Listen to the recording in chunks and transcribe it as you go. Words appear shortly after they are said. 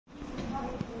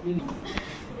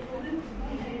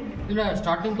ಇಲ್ಲ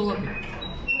ಸ್ಟಾರ್ಟಿಂಗ್ ತಗೋರಿ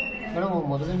ಮೇಡಮ್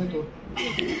ಮೊದಲನೇ ತೋ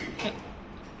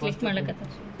ಕ್ಲಿಕ್ ಮಾಡ್ಲಕತ್ತ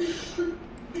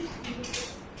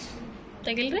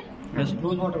ತೆಗಿಲ್ರಿ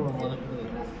ಕ್ಲೋಸ್ ಮಾಡ್ರಿ ಮೊದಲು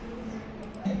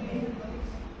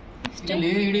ಇಲ್ಲಿ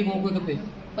ಹಿಡಿಗೆ ಹೋಗ್ಬೇಕಪ್ಪಿ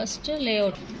ಫಸ್ಟ್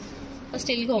ಲೇಔಟ್ ಫಸ್ಟ್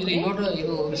ಇಲ್ಲಿಗೆ ಹೋಗ್ರಿ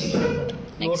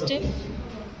next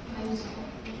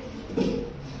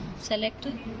select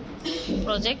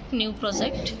project, new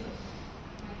project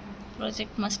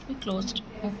must be closed.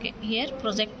 Okay, here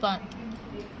project path,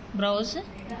 browse,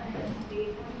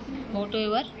 go to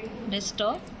your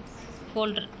desktop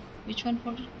folder. Which one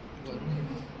folder?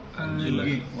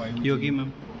 Yogi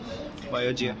ma'am,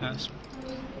 bioGFS.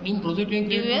 In project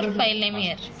give your file name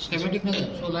here, schematic na,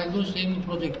 so like those same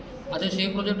project ade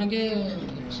same project nange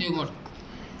save ಮಾಡಿ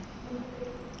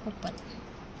open.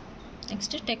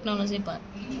 Next technology path,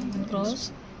 browse,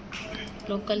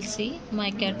 local C,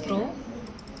 mycat pro,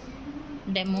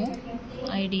 demo,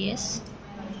 IDS,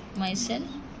 myself,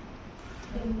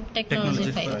 technology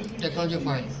file.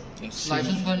 Yes.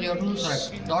 License file you have to select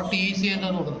 .tec ಅಂತ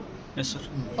ನೋಡು. Yes sir.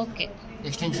 Okay.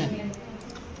 Extension.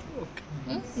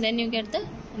 Okay. Then you get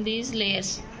these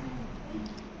layers.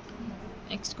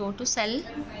 Next go to cell,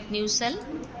 new cell.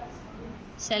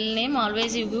 Cell name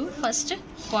always you give first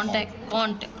cont.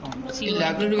 In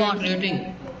library we are creating.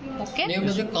 Okay. Name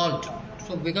is a cont.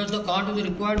 So because the cont is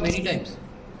required many times.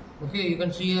 Okay, you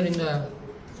can see here in the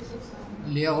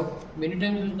layout many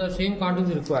times the same cont is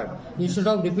required. Instead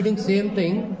of repeating same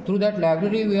thing through that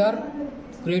library we are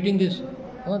creating this.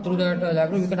 Through that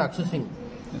library we can accessing.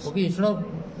 Okay, instead of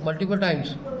multiple times.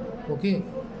 Okay,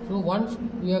 so once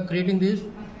we are creating this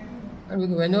and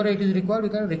whenever it is required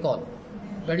we can recall.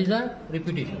 That is a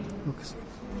repetition. Okay.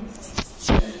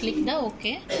 Click the OK.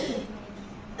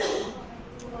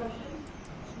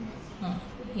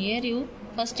 Here you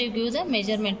first you give the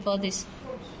measurement for this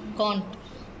cont.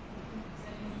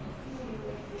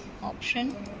 Option,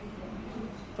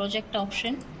 project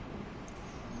option.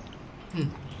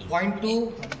 0.2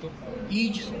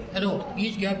 each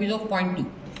gap is of 0.2.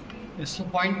 Yes. So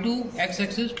 0.2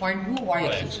 x-axis, 0.2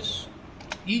 y-axis.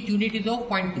 Each unit is of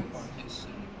 0.2.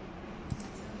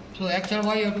 So x and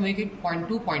y you have to make it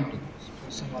 0.2, 0.2.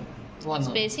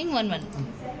 Spacing 1, 1.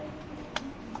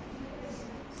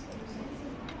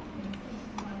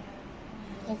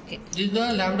 Okay. This is the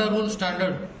lambda rule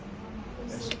standard.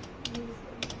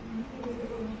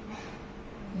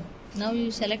 Now you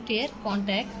select here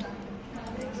contact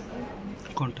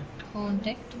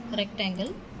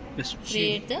rectangle. Yes.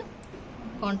 Create the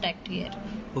contact here.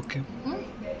 Okay.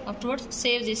 Afterwards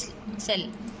save this cell.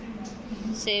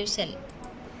 Save cell.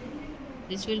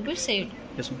 This will be saved.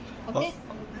 Yes ma'am. Okay.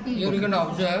 Here you can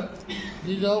observe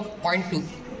this is of 0.2.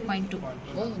 0.2.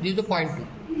 This is the 0.2.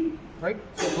 Right?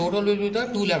 So total will be the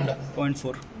 2 lambda.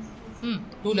 0.4.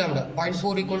 2 lambda.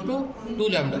 0.4 equal to 2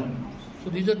 lambda. So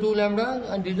this is a 2 lambda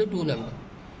and this is a 2 lambda.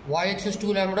 Y-axis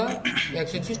 2 lambda,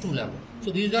 x-axis 2 lambda. So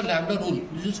this is the lambda rule.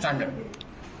 This is standard.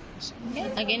 Okay.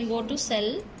 Again go to cell.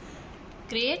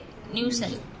 Create new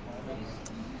cell.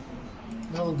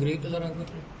 Now grey color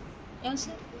aguttu. Yes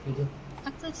sir. Idu.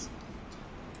 Access.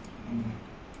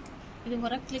 ಇದು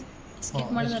ಹೊರಗೆ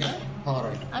skip ಮಾಡಿದ್ರೆ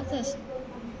ಆಗ್ತದೆ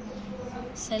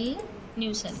cell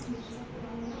new cell.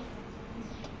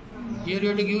 Here you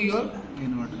have to give your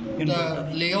the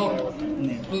layout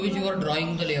to which you are drawing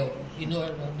the layout.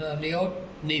 The layout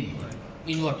name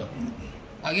inverter.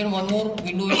 Again one more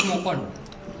window is opened.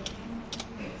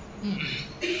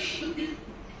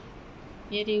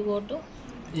 Here you go to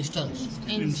Instance.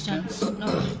 No.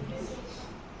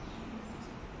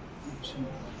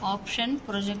 Option,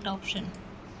 project option.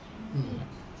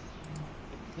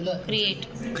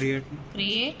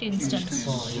 Create instance.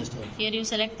 Here you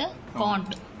select the cont.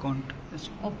 Yes.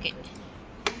 Okay.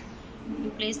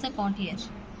 You place the cont here.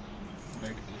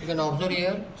 You can observe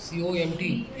here CONT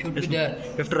should be there.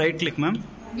 You have to right click ma'am.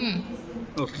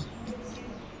 Okay.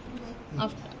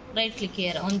 After right click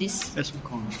here on this. Yes.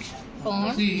 Cont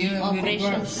See here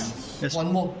operations. Yes. One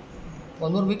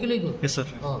more vehicle is. Yes sir.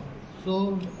 So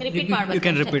repeat you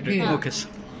can repeat it. Okay sir.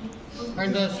 And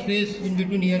the space in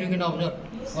between here you can observe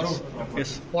around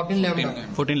Yes. 14 lambda.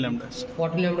 14 lambda.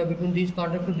 14 lambda between this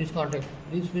contact to this contact.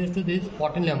 This space to this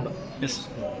 14 lambda. Yes.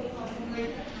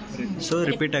 So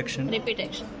repeat action.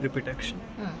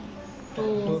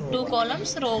 Two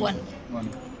columns, row 1.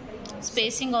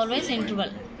 Spacing always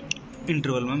interval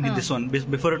Ma'am. This one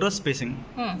before it was spacing.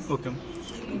 Okay.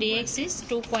 dx is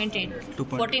 2.8.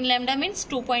 14 lambda means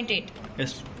 2.8.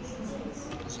 Yes.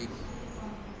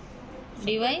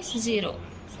 dy is 0.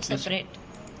 Separate.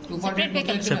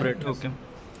 Separate. Separate. Okay.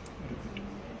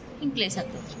 In place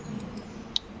ಆಗ್ತದೆ.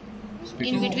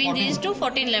 In between these two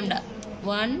 14 lambda.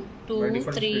 1, 2,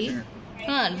 3.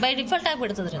 By default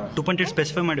ಆಗ್ಬಿಡ್ತದ್ರಿ. 2.8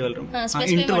 specify ಮಾಡಿವಲ್ರಿ.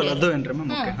 Interval ಅದು ಏನ್ರಿ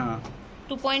ma'am? Okay.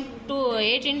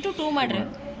 2.28 into 2 ಮಾಡ್ರಿ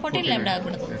 14 lambda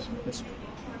ಆಗ್ಬಿಡ್ತದೆ.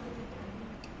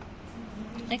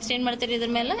 Next ಏನು ಮಾಡ್ತೀರಿ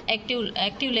ಇದ್ರ ಮೇಲೆ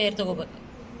active layer ತಗೋಬೇಕು.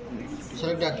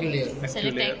 Select active layer.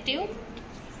 Select active.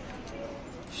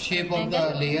 Shape of the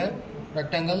layer,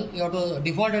 rectangle. You have to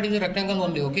default it is a rectangle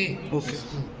only. Okay. Okay.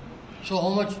 So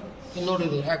how much? You know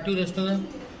the active restaurant.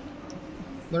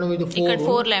 Madam, with the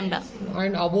 4 lambda.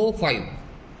 And above 5.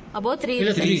 Above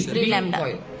 3 lambda.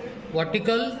 5.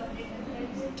 Vertical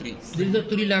 3. This is the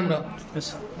 3 lambda. Yes.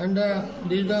 And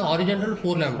this is the horizontal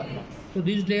 4 lambda. So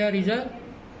this layer is a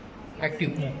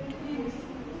active.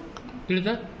 Clear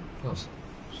that? Yes.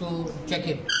 So check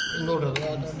it. Note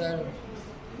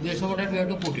this is what we have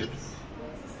to put it.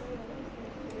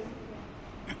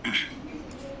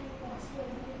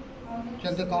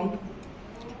 Check the count.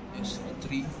 Yes,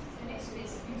 3.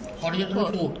 Horizontal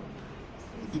 4.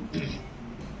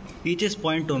 Each is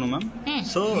 0.2, no ma'am?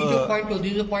 So Each is 0.2.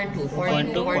 This is a 0.2.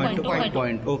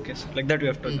 0.2. Okay, so like that we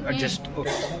have to adjust.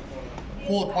 Okay.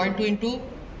 4. 0.2 into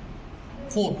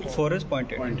 4. 4 is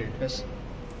 0.8. Yes.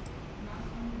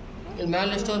 In man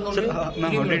list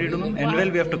Ma'am, how did you do, ma'am? And well,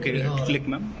 we have to click,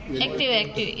 ma'am. Active.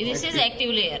 This is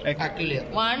active layer. Active layer.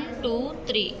 1, 2,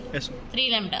 3. Yes. 3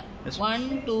 lambda. Yes.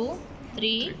 1, 2,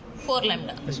 3, 4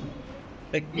 lambda. Yes.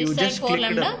 Like This you side just 4 click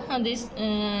lambda, it. and this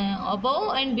above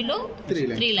and below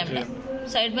 3 lambda.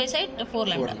 Side by side 4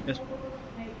 lambda. Yes.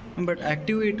 But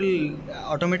active it will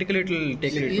automatically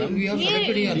take it, ma'am. We have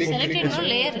selected here. Selected no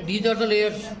layer. These are the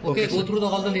layers. Okay, go through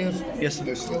all the layers. Yes.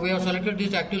 So we have selected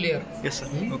this active layer. Yes, sir.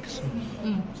 Okay, sir.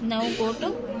 Now go to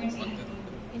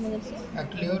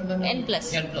Active layer then N plus.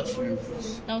 N plus.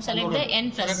 Now select the N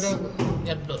plus. Select the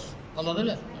N plus.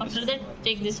 Another After that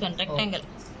take this one rectangle.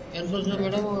 N plus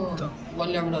madam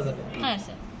 1 lambda there.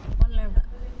 Sir. 1 lambda.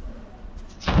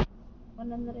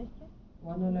 1 ಅಂದ್ರೆ ಎಷ್ಟು?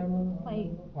 1 lambda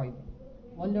 5.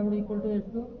 1 lambda equal to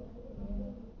ಎಷ್ಟು?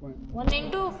 1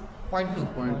 into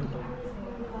 0.2.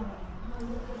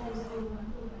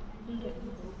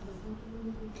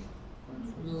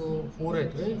 ಇದು 4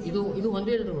 ಐತ್ರಿ. ಇದು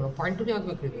ಒಂದೇ ಇಲ್ರಿ madam. 0.2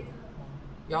 ಹಾಕ್ಬೇಕ್ರಿ ಇದು.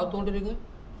 ಯಾವ್ದು ತೊಗೊಂಡ್ರಿ ಈಗ?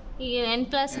 ಈಗ N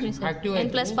plus ರೀ sir. Active N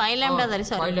plus 5 lambda ಅದ ರೀ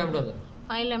ಸರ್. 5 lambda ಅದ.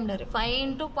 5 lambda ರೀ. 5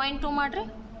 into 0.2 ಮಾಡ್ರಿ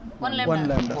 1 lambda. 1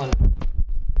 lambda.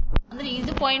 ಅಂದ್ರೆ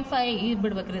ಇದು 0.5 ಇದು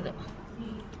ಬಿಡ್ಬೇಕ್ರಿ ಇದು.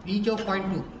 Each of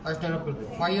 0.2 ಅಷ್ಟು ನೆನಪಿಡ್ರಿ.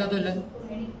 5 ಅದಲ್ಲ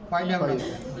 5 lambda.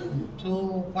 So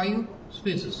 5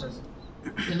 spaces.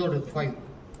 ಇಲ್ಲಿ ನೋಡ್ರಿ 5.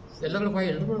 ಎಲ್ಲರೂ 5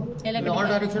 ಅಲ್ರಿ madam? All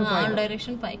direction 5. All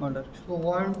direction 5. So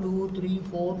 1, 2, 3,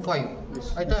 4, 5.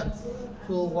 ಆಯ್ತಾ?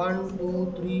 So 1, 2,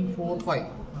 3, 4, 5.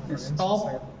 Yes. Top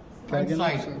and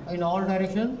side. In all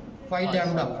direction 5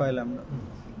 lambda. 5 lambda.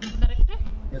 Correct?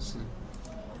 Yes.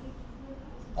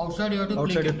 Outside you have to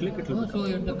Outside click you click, it will So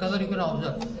the color you can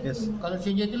observe. Yes. Color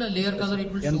change ಆಯ್ತಿಲ್ಲ layer color it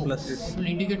will N show. plus. It will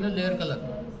indicate the layer color.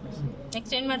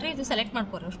 Next ಏನು ಮಾಡ್ರಿ ಇದು select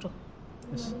ಮಾಡ್ಕೋರಿ ಅಷ್ಟು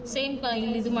Yes. Same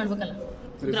ಇಲ್ಲಿ ಇದು ಮಾಡ್ಬೇಕಲ್ಲ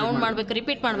ground ಮಾಡ್ಬೇಕು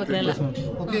repeat ಮಾಡ್ಬೇಕ್ರಿ ಎಲ್ಲ.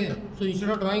 Okay, so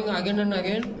instead of drawing again and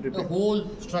again, the whole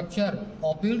structure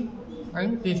copied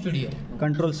and pasted here.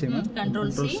 Control C, ma'am. Control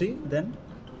C. Then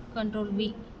Control V.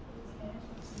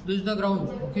 This is the ground.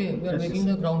 Okay, we are making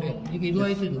the ground here. ಈಗ ಇದು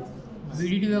ಆಯ್ತು ಇದು.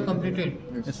 VDD we have completed.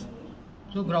 yes.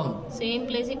 So ground. Same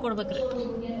ಪ್ಲೇಸಿಗೆ ಕೊಡ್ಬೇಕ್ರಿ.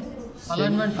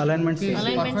 Alignment. Alignment Okay, same.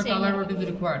 Alignment perfect same. alignment is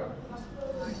required.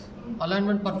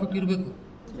 Alignment perfect ಇರಬೇಕು.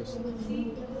 Yes.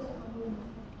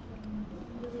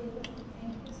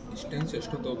 Distance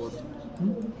ಎಷ್ಟು ತಗೋಬಹುದು?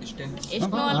 Distance.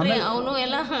 ಎಷ್ಟು ಅಲ್ರಿ ಅವನು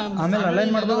ಎಲ್ಲ ಆಮೇಲೆ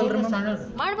ಅಲೈನ್ ಮಾಡ್ಬೋದಲ್ರಿ ಮ್ಯಾಮ್?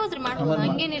 ಮಾಡ್ಬೋದ್ರಿ ಮಾಡ್ಬೋದು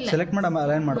ಹಂಗೇನಿಲ್ಲ. ಸೆಲೆಕ್ಟ್ ಮಾಡಿ ಆಮೇಲೆ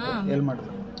ಅಲೈನ್ ಮಾಡ್ಬೋದು. ಎಲ್ಲಿ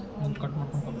ಮಾಡಿದ್ರು? ಕಟ್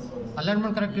ಮಾಡ್ಕೊಂಡು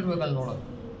ಅಲೈನ್ಮೆಂಟ್ ಕರೆಕ್ಟ್ ಇರಬೇಕು ಅಲ್ಲಿ ನೋಡೋದು.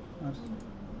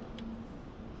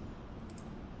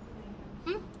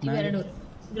 ಇವೆರಡು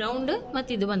ಗ್ರೌಂಡ್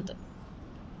ಮತ್ತು ಇದು ಬಂತು.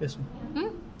 Yes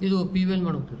ma'am. ಇದು P1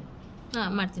 ಮಾಡ್ತೀವಿ.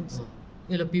 ಮಾಡ್ತೀನಿ ಸರ್.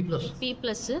 ಇಲ್ಲ P ಪ್ಲಸ್. P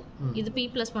ಪ್ಲಸ್ ಇದು P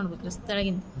ಪ್ಲಸ್ ಮಾಡ್ಬೇಕ್ರಿ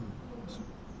ತೆಳಗಿಂದ.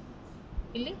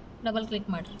 ಇಲ್ಲಿ ಡಬಲ್ ಕ್ಲಿಕ್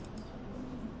ಮಾಡ್ರಿ.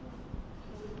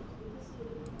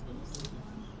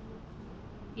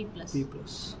 P plus.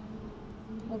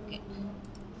 Okay.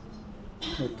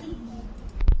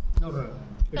 ನೋಡ್ರಿ.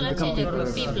 Color change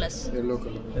ಆಗ್ಬೇಕು. P plus. Yellow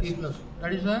color. P plus.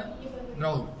 That is the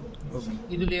ground. Okay.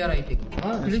 ಇದು layer ಐತಿ.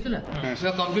 ತಿಳಿತಿಲ್ಲ? We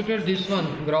have completed this one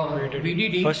ground.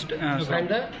 VDD. First, to find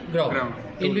the ground.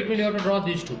 In between you have to draw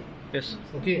these two. Yes.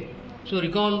 Okay. So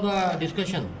recall the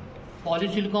discussion.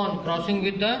 Polysilicon crossing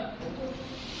with the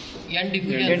N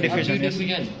diffusion. N diffusion, P yes.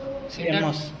 diffusion. In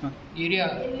NMOS. that area,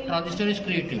 transistor is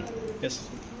created. Yes.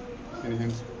 Any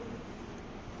hands?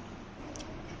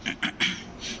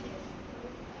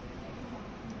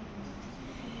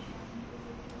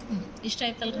 ಇಷ್ಟ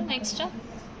ಆಯ್ತಲ್ರಿ. Next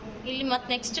ಇಲ್ಲಿ ಮತ್ತೆ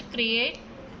next create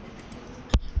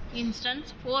Instance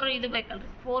 4 ಇದು ಬೇಕಲ್ರಿ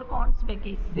 4 ಕಾನ್ಸ್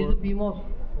ಬೇಕು. This is PMOS.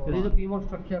 This is a PMOS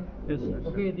structure. Yes, sir.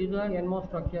 Okay, this is a NMOS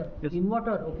structure. Yes.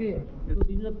 Inverter. Okay. Yes. So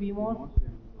this is a PMOS.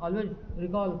 Always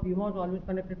recall PMOS always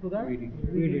connected to the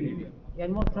VDD.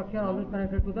 NMOS structure always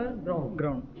connected to the ground.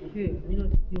 Ground. Okay, this is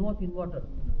a PMOS inverter.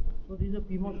 So this is a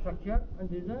PMOS structure and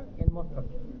this is a NMOS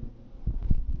structure.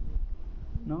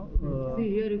 Now, See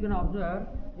here you can observe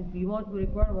in PMOS we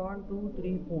require 1, 2,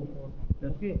 3, 4.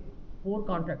 Yes. Okay, 4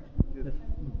 contacts. yes.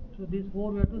 So these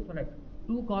 4 we have to select.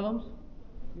 2 columns.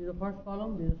 This is the first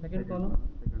column. This is the second column.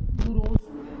 2 rows.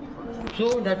 So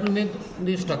that will make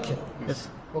this structure. Yes.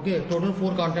 Okay, total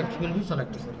 4 contacts will be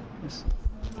selected. Yes.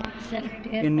 Select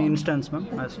here In con. instance, ma'am.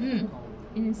 As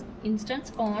Instance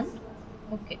count.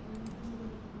 Okay.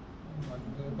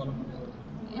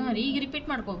 ಈಗ repeat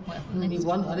ಮಾಡ್ಕೋಬೇಕು.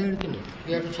 One other thing,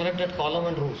 we have to select that column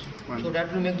and rows. So that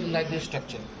will make like this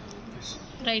structure.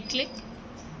 Right click.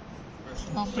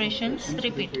 Operations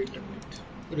repeat.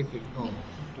 Repeat. Oh.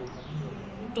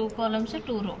 2 columns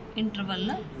 2 row. Interval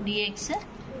dx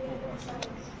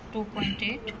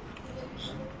 2.8.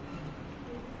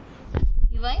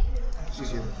 dy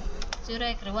 0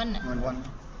 acre 1.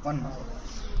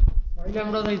 5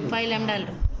 lambda ಇದು. 5 lambda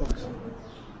ಅಲ್ರಿ.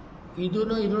 ಇದು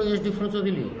ಎಷ್ಟು difference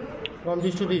ಅದಿಲ್ಲಿ from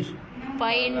this to this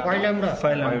 5 5 lambda.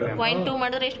 5 lambda. 0.2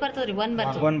 ಮಾಡಿದ್ರೆ ಎಷ್ಟು ಬರ್ತದ್ರಿ? 1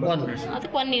 ಬರ್ತದೆ. 1 button.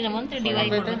 ಅದಕ್ಕೆ 1 ನೀನು ಅಂತ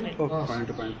ಡಿವೈಡ್ ಮಾಡ್ರಿ.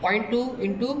 0.2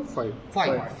 into 5.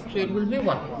 So it will be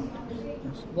 1.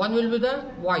 1 will be the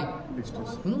y.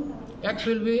 X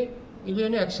will be ಇದು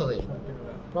ಏನು x ಅದೇ.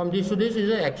 From this to this is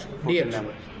a x. dx.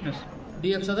 Yes.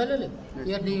 dx ಅದಲ್ಲ.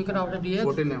 Here you can have the dx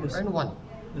 14 lambda. and 1.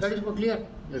 That is clear.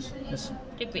 Yes. Yes.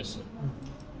 Repeat.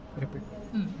 Repeat.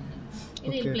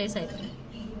 ಇದು Okay. Replace ಆಯ್ತು.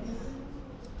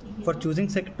 For choosing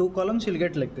 2 columns, you'll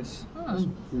get like this.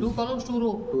 2 columns, 2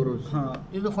 row. 2 rows.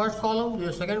 This is the first column, this is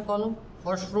the second column,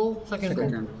 first row, second row.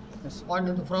 Yes. And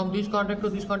from this contact to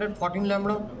this contact, 14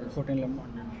 lambda. 14 lambda.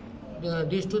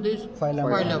 This to this, 5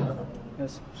 lambda. 5 lambda.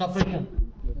 Yes. Separation.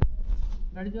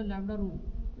 That is the lambda rule.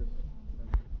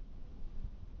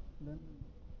 Then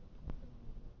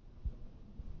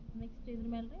next ಇದ್ರ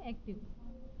ಮೇಲೆ active.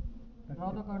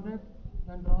 Draw the contact,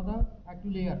 then draw the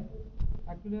active layer.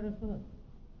 Active layer is the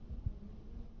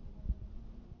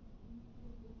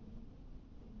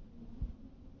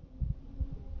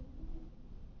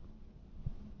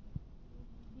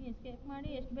escape ಮಾಡಿ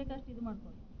ಎಷ್ಟು ಬೇಕು ಅಷ್ಟು ಇದು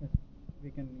ಮಾಡ್ಕೊಳ್ಳಿ. yes, we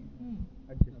can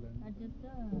adjust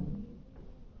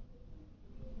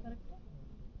correct.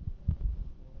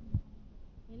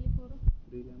 ಎಲ್ಲಿ 4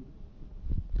 1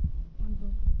 2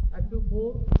 active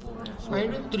 4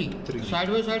 and 3. Side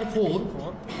by side 4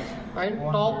 and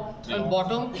top and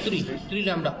bottom 3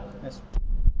 lambda. yes.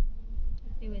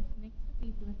 Active ಆಯ್ತು. Next P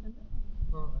plus ಅಂತ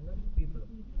P plus.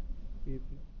 P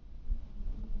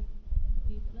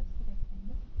plus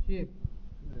rectangle Shape.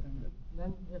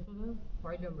 Then rest of the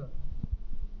 5 lambda.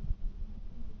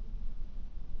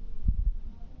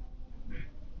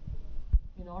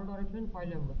 In all direction 5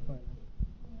 lambda.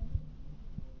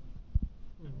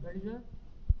 That is a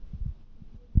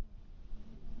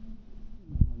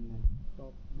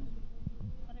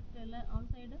correct ಎಲ್ಲ all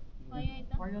side 5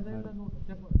 ಆಯ್ತಾ? 5 other note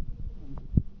step.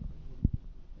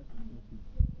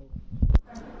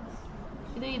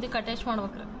 ಇದಕ್ಕೆ attach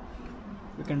ಮಾಡ್ಬೇಕ್ರಿ.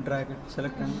 We can drag it,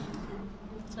 select and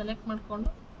select ಮಾಡ್ಕೊಂಡು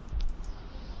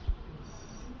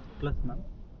plus, ma'am.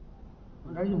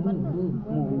 That is move.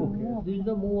 Okay. This is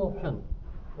the move option.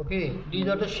 Okay, these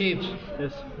are the shapes.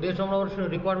 Yes. Based on our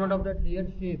requirement of that layer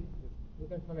shape, you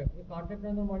can select. The contact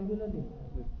and the modular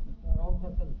round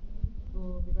circle. So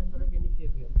you can select any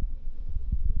shape here.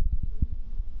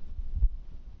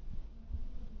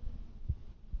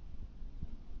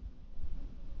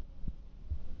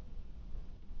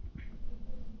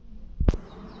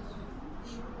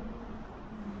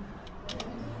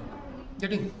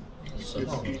 Getting?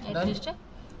 Done?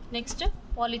 Next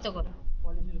ಪಾಲಿ ತಗೋರಿ.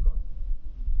 Polysilicon.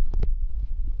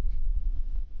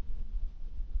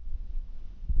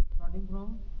 Starting from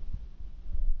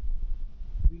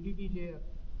VDD layer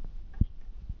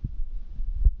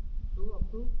to up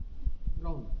to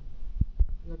ground.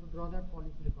 You have to draw that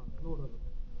polysilicon. No draw.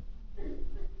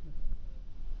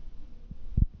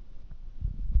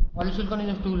 Polysilicon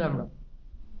is 2 lambda.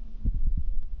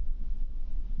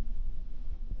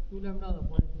 2 lambda the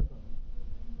polysilicon.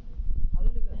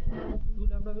 2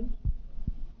 lambda means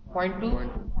 0.2.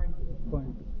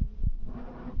 Point.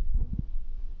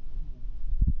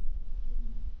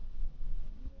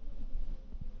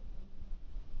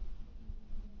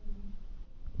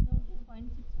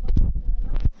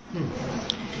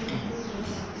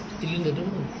 ಇಲ್ಲಿಂದ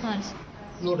ಹಾಂ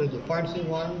ನೋಡ್ರಿ ಇದು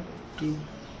 0.1 2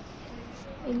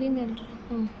 ಇಲ್ಲಿಂದ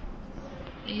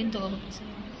ಇಲ್ಲಿಂದ ತಗೋಬೇಕು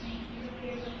sir.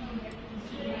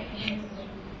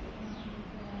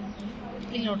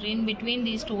 Reload. In between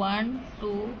these two, 1,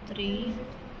 2, 3,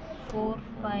 4,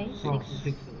 5,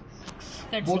 6.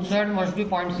 That's Both it. sides must be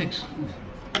 0.6.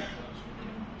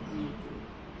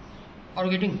 Are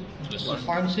you getting?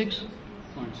 0.6.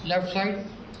 Points. Left side,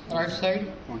 right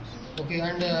side. Points. Okay,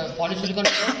 and polysilicon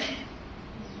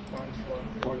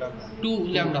 2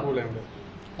 lambda. 2 lambda.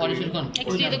 Polysilicon.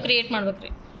 Next ಇದು create ಮಾಡ್ಬೇಕ್ರಿ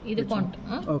ಇದು point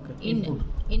Okay.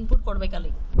 Input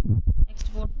ಕೊಡ್ಬೇಕಲ್ಲಿ next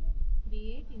go to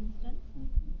create instances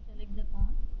select the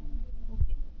point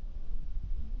okay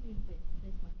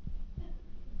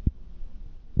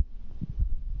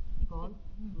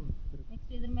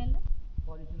next ಇದ್ರ ಮೇಲೆ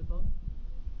Polysilicon.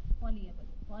 ಪಾಲಿ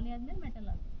ಆದ್ಮೇಲೆ metal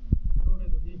ಆಗುತ್ತೆ Note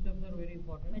it, these steps are very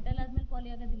important. Metal ಆದ್ಮೇಲೆ ಪಾಲಿ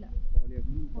ಆಗೋದಿಲ್ಲ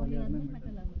Poly ಆದ್ಮೇಲೆ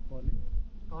ಮೆಟಲ್ ಆಗುತ್ತೆ Poly.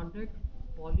 Contact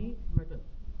poly metal.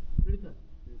 Clear?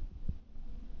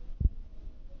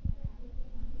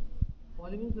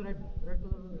 Poly means red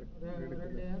color,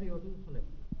 red layer you have to select.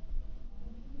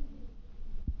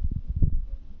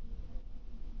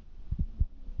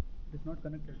 It is not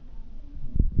connected.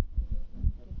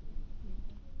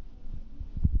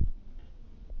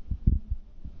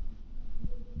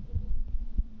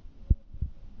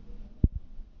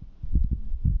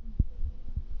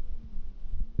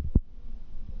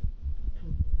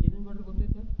 Isn't what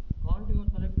ಗೊತ್ತೈತೆ? Can't you have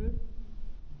selected?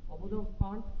 Above the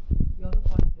can't you have the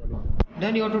poly.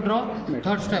 Then you have to draw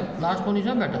third step. Last one is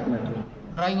a metal.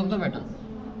 Drawing of the metal.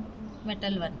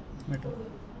 Metal 1 Metal.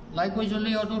 Likewise only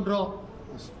you have to draw.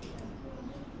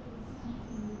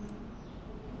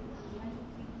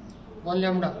 One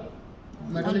lambda.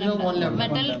 Metal is a one lambda.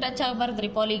 Metal touch ಆಗಬಾರ್ದ್ರಿ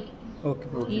ಪಾಲಿಗೆ Okay.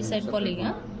 ಈ side ಪಾಲಿಗೆ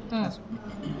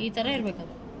ಈ ಥರ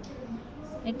ಇರ್ಬೇಕದು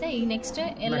ಆಯ್ತಾ ಈಗ next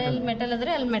ಎಲ್ಲೆಲ್ಲಿ metal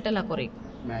ಆದರೆ ಅಲ್ಲಿ metal ಹಾಕೋರಿ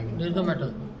This is the metal.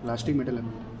 Plastic metal.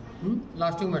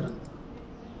 Lasting metal.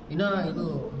 ಇನ್ನ ಇದು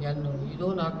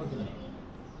ಇದೊಂದು ಹಾಕ್ಬೇಕಿಲ್ಲ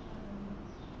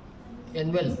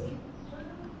ಎನ್ವೆಲ್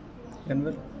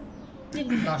Anvil.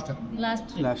 Last last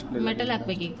Last layer. Metal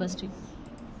ಹಾಕ್ಬೇಕು ಈಗ first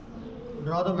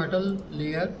draw the metal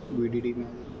layer VDD.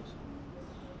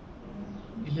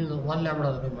 ಇಲ್ಲಿಂದ ಒನ್ ಲ್ಯಾಂಬ್ಡ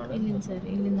ಮಾಡಿ ಇಲ್ಲಿಂದ ಸರ್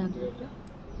ಇಲ್ಲಿಂದ ಹಾಕ್ಬೇಕು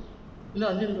ಇಲ್ಲ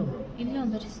ಅಲ್ಲಿಂದ ಇಲ್ಲ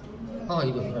ಒಂದರಿ ಹಾಂ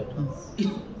ಇದು ರೈಟ್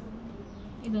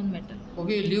ಇದೊಂದು metal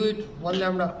okay leave it one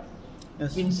lambda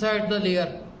Yes. inside the layer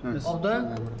Yes. of the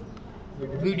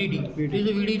VDD. It is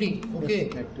a VDD. Okay.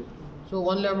 Active. So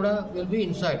one lambda will be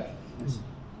inside.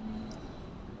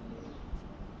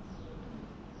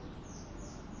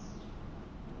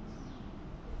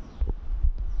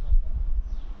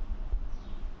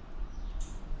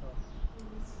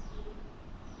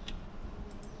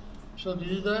 So this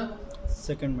is the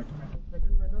Second metal.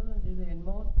 second metal. This is the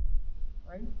NMOS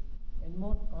and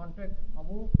NMOS contact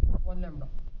above one lambda.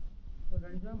 So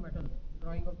that is the metal.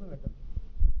 Drawing of the metal.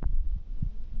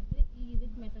 ಅಂದರೆ ಈಗ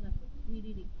ಇದಕ್ಕೆ metal ಹಾಕ್ಬೇಕು V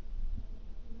D D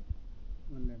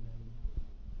One lambda.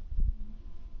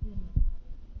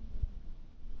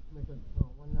 Metal.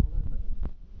 One lambda metal.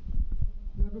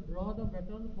 You have to draw the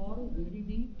metal for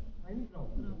VDD and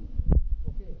ground.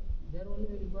 Okay. There only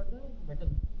we require the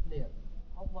metal layer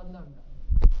of one lambda.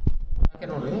 Okay,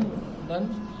 note. Then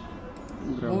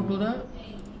go to the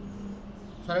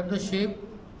select the shape.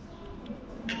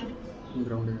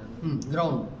 Ground.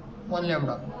 Ground. One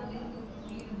lambda.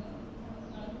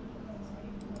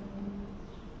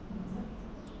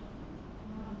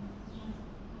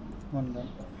 One lamp.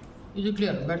 Is it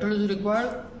clear? Metal is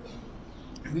required.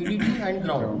 VDD and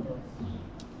ground.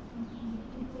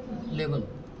 Label.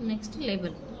 Next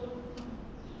label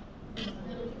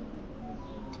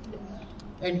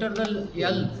Enter the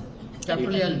L,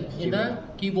 capital L in the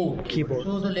keyboard. Keyboard.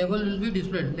 So the label will be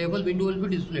displayed. Label window will be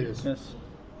displayed. Yes.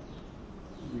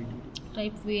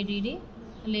 Type V D D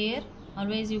layer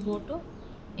always you go to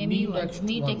Me ME1 text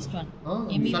me one. text 1 Huh?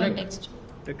 ME1 Select. text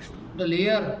Text. The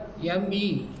layer ME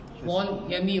small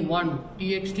ME1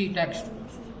 TXT text.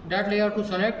 That layer to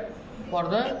select for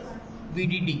the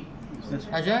VDD Yes.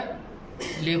 as a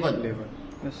label. Label.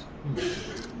 Yes.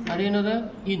 And another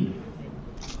in.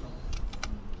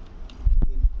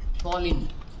 Small in.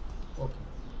 Okay.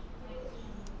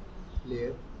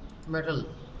 Layer. Metal.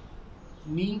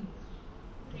 Me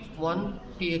 1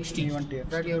 TXT. Me1 TXT.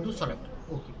 That you have to select.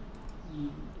 Okay.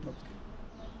 Okay.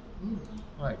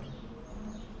 Right.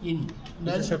 In. You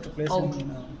Then just have to place out.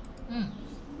 in.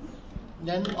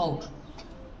 Then out.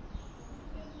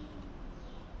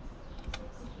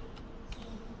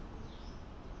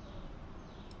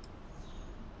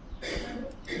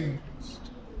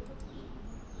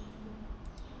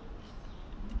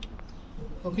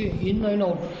 Okay, in and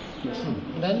out.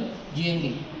 Then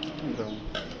GND. Ground.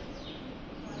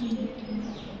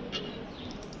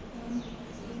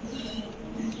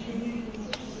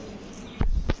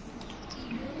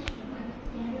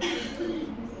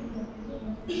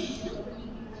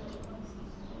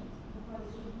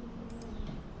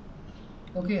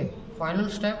 Okay, final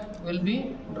step will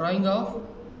be drawing of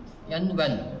N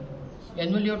well.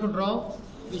 N well you have to draw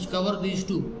which cover these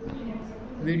two,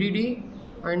 VDD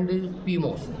and this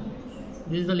PMOS.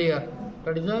 This is the layer,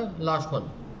 that is the last one.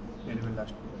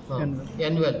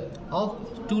 N well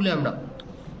of 2 lambda.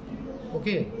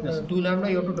 Okay, Yes. 2 lambda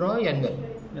you have to draw N well.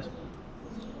 Yes.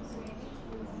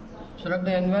 Select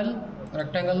the N well,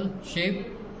 rectangle shape,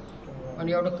 and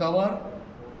you have to cover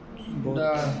Both.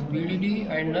 the VDD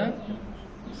and the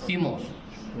CMOS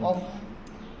of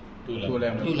 2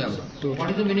 lambda. 2 lambda. What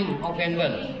is the meaning of N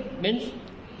well? Means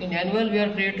in N well we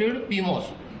are created PMOS.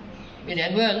 In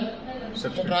N well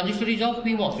the transistor is of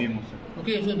PMOS.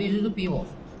 Okay, so this is the PMOS.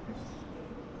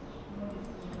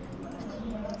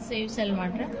 Save cell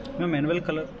matter. Ma'am, annual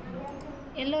color.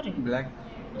 Yellow ರೀ. Black.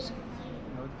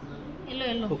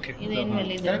 Yellow. Okay. ಇದು ಏನು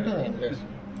ಮೇಲೆ ಇದೆ? Correct or not? Yes.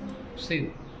 Save.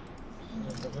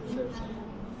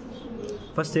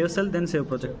 First save cell, then save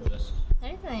project.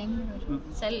 ಆಯ್ತಾ ಹೆಂಗೆ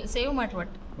cell save ಮಾಡಿ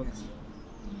ಒಟ್ಟು Okay.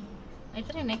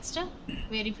 ಆಯ್ತಾ ರೀ next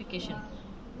verification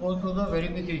Go to the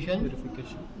verification.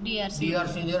 DRC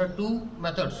DRC. There are 2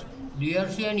 methods,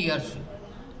 DRC and ERC.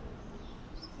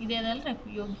 ಇದೆ ಅದಲ್ರಿ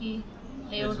ಯೋಗಿ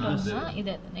ಲೇಔಟ್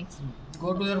ಇದೆ next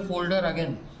Go to your folder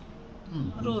again.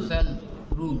 Rule. Cell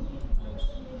rule.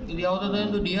 ಇದು ಯಾವುದದ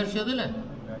ಎಂದು DRC ಅದಲ್ಲ?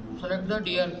 Select the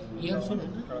ERC.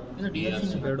 ಇದು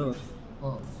DRC. ಎರಡು.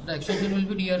 The extension will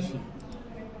be DRC.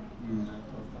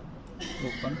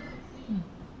 Open.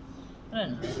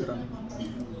 Run Run.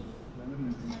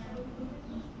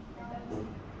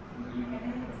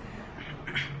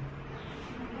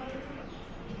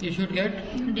 You should get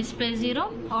display 0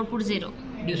 output 0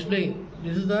 display.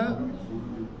 This is the,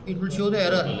 it will show the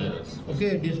error. Okay,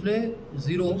 display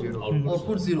 0,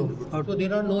 output 0. So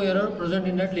there are no error present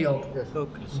in that layout.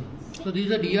 Okay. So this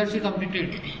is the DRC completed.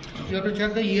 You have to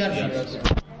check the ERC.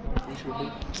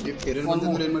 If error One more.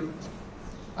 ಬಂದ್ರೆ ಏನು ಮಾಡಿ?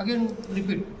 Again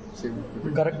repeat. Same.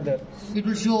 Correct there. It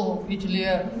will show which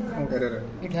layer Error.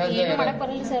 it has the ಏನು ಮಾಡಕ್ error.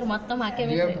 ಬರಲ್ಲ sir ಮತ್ತೊಮ್ಮೆ We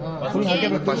ಹಾಕೇಬೇಕು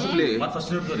have, Firstly,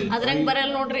 ಅದ್ರಾಗ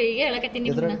ಬರಲ್ಲ ನೋಡ್ರಿ ಈಗ ಹೇಳಕತ್ತೀನಿ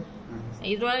ನಿಮ್ಮನ್ನ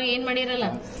ಇದ್ರೊಳಗೆ ಏನು ಮಾಡಿರಲ್ಲ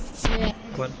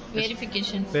One.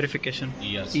 Verification Verification.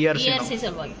 ERC. ERC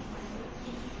ಸಲುವಾಗಿ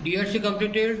DRC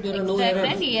completed, there are no extract errors.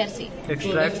 And ERC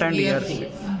Extract and ERC.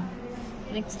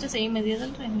 Next same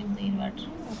ಇದೆಯದಲ್ರಿ ನಿಮ್ದು inverter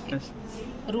okay Yes.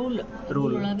 Rule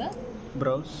Rule. ಒಳಗೆ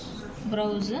Browse.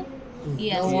 Browse Now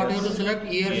ERC what you have to select?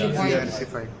 ERC file. ERC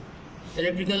file.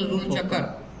 Electrical rule checker.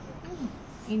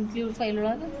 Include file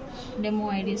ಒಳಗೆ demo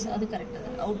IDs ಅದು correct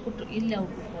ಅದ output ಇಲ್ಲಿ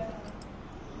output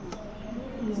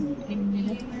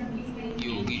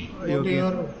Go to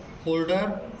your folder.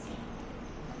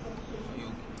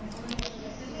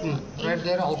 Right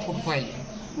there, output file.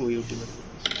 OUT.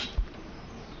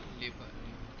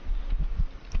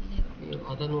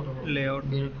 Other note. Layout.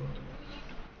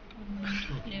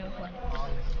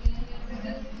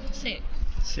 Save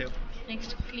Save.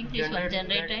 Next click this one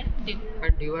generate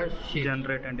And device shape.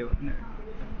 Generate and device.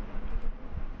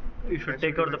 You should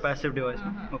take out the passive device.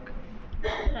 Okay.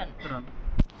 Run Run.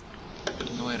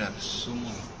 No error.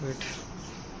 Sumo. Wait.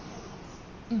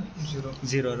 Zero.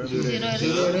 Zero error.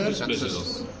 Zero error. Success.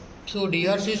 So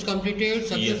DRC is completed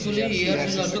successfully. Yes. ERC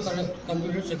is also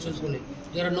completed successfully.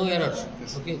 There are no errors.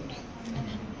 Okay.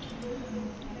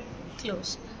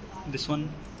 Close This one.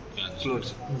 Close.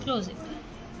 Close it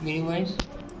Minimize.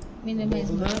 Minimise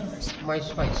Go to the My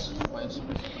Spice.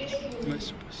 Yes.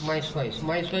 My Spice.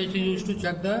 My Spice is used to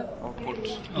check the Output.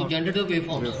 to generate the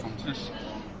waveforms. Waveforms. Yes.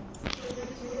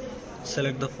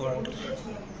 Select the folder.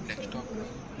 Desktop.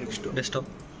 Desktop.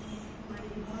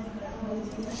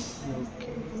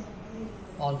 Okay.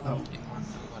 All files.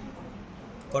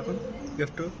 What one? You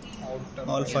have to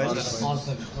all files. All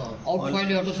files. Out file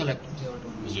you have to select.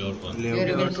 Here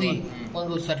you can see on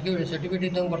the certificate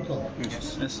ಇದ್ದಂಗೆ ಬರ್ತದೆ.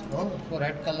 Yes. So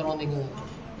red color on the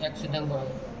X ಇದ್ದಂಗೆ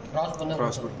cross ಬಂದಂಗೆ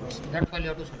Cross ಬರ್ತದೆ. That file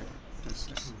you have to select.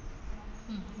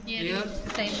 Here.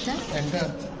 Type the Enter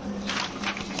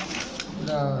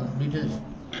the details.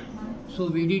 So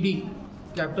VDD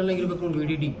capital ಆಗಿರ್ಬೇಕು ನೋಡಿ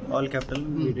VDD. All capital.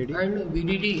 VDD. And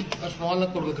VDD small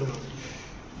ಆಗಿ ಕೊಡ್ಬೇಕು ನೋಡಿ.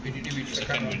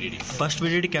 First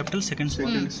VDD capital, second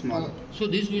small. Second small. So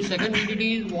this second VDD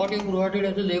is what you provided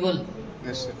as a label.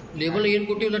 Yes, sir. Label ಏನು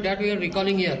ಕೊಟ್ಟಿಲ್ಲ that we are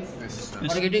recalling here. Yes, sir.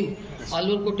 Are you getting?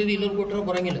 ಅಲ್ಲೊಂದು ಕೊಟ್ಟಿದ್ದು ಇಲ್ಲೊಂದು ಕೊಟ್ಟರೆ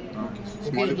ಬರಂಗಿಲ್ಲ.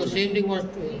 Small. Okay, the same thing was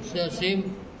same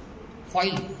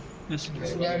file. Yes.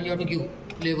 There you have to give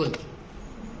label.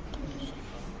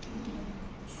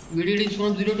 VDD is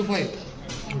from 0 to 5.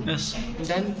 Yes.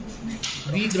 Then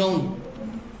V ground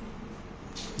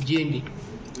GND.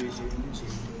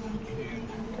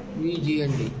 V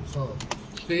GND.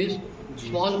 Space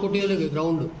small ಕೊಟ್ಟಿಲ್ಲ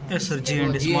ground. Yes, sir.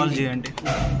 GND. Small GND.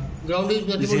 Ground is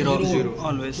nothing Zero. but Zero.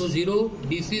 Always. So 0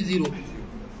 DC 0.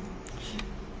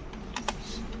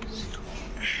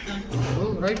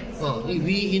 Oh, right? V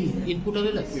in input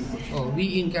ಅದಲ್ಲ V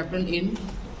in capital in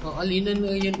ಅಲ್ಲಿ in ಅನ್ನು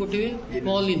ಏನು ಕೊಟ್ಟಿವಿ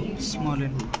small in Small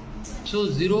in. so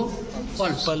 0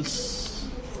 pulse Pulse.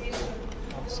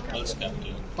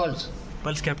 pulse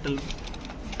Pulse capital.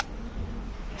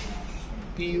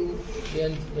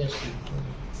 PULSE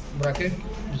bracket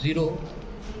 0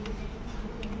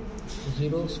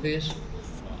 space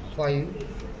 5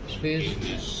 space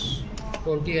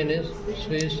 20 ns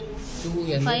space 2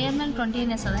 ns 5 ml 20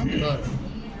 ns ಅಲ್ಲ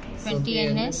 20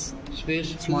 ns space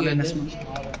 2 Small ns ns.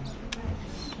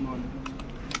 Small.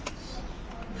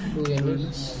 2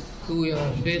 ns 2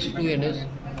 space 2 ns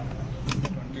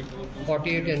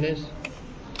 48 ns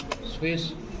space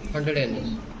 100 ns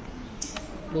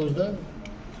close the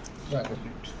bracket.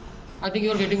 I think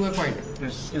you are getting my point.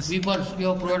 Yes. Yes. V pulse you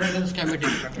have provided in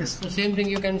schematic. Yes. The same thing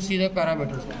you can see the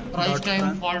parameters. Rise Dot time,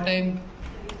 time. fall time,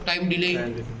 time delay.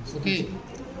 Okay.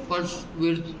 Pulse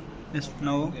width. Yes.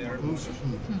 Now.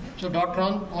 So dot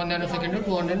run 1 nanosecond to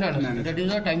 200 nanosecond. That is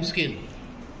the time scale.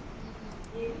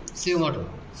 Save model.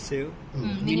 Save.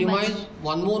 Minimize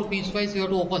one more piecewise you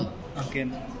have to open. Again.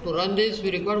 To run this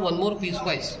we require one more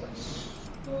piecewise.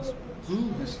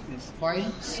 Yes. Yes. File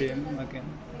Same again.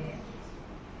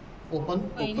 open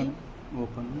Open.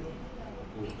 Open.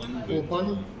 open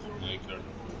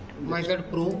MyCAD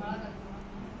Pro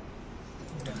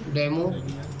demo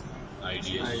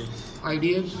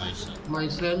ideas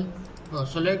myself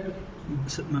select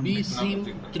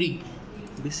bsim3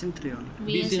 BSIM3 only.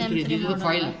 bsim3 this is the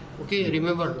file okay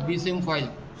remember bsim file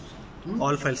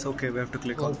All files. Okay, we have to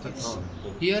click all okay. files.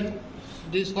 Here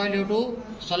this file you have to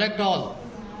select all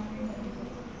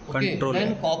okay Control then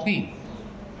A. copy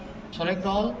select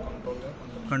all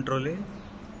Control A.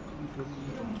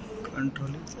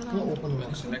 Control A. no, open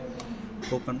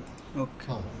Open.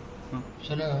 Okay.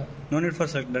 select No need for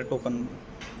select. That open.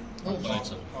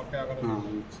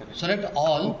 select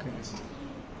all Okay.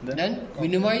 then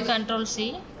minimize control C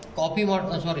copy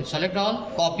sorry select all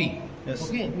copy Yes.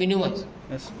 okay minimize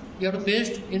Yes. you have to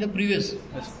paste in the previous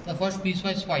Yes. the first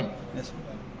piecewise file Yes.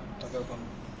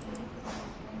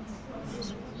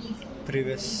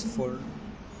 Previous fold.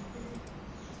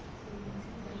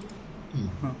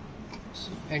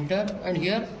 enter and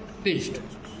here paste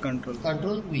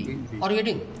Control V are you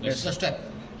getting Yes. the step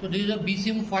so this is a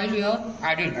bsim file we have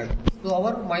added to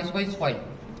our myspice file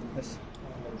Yes.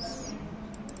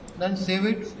 then save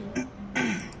it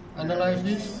analyze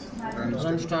this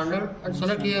run standard and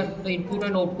select here the input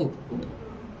and output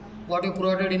what you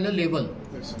provided in the label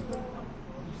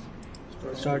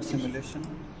Start simulation.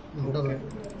 okay.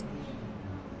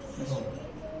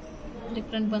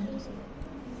 different one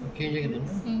change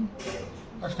again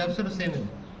our steps are the same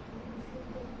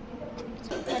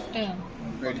but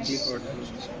Right click or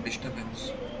disturbance.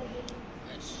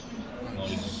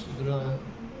 Gra-